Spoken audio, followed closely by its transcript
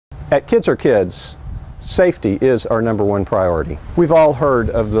At Kids Are Kids, safety is our #1 priority. We've all heard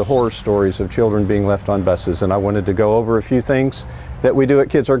of the horror stories of children being left on buses, and I wanted to go over a few things that we do at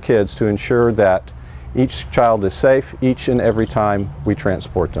Kids Are Kids to ensure that each child is safe each and every time we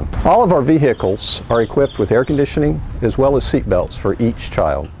transport them. All of our vehicles are equipped with air conditioning as well as seat belts for each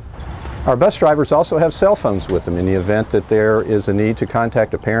child. Our bus drivers also have cell phones with them in the event that there is a need to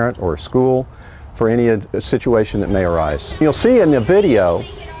contact a parent or a school for any situation that may arise. You'll see in the video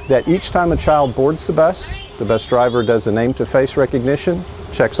that each time a child boards the bus driver does a name-to-face recognition,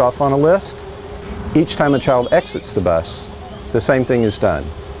 checks off on a list. Each time a child exits the bus, the same thing is done.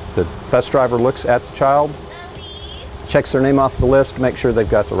 The bus driver looks at the child, checks their name off the list, make sure they've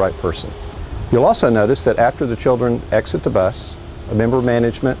got the right person. You'll also notice that after the children exit the bus, a member of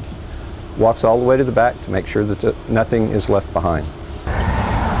management walks all the way to the back to make sure that nothing is left behind.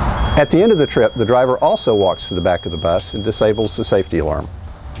 At the end of the trip, the driver also walks to the back of the bus and disables the safety alarm.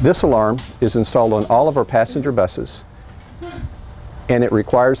 This alarm is installed on all of our passenger buses, and it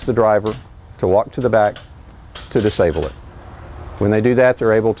requires the driver to walk to the back to disable it. When they do that,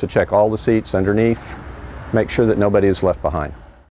 they're able to check all the seats underneath, make sure that nobody is left behind.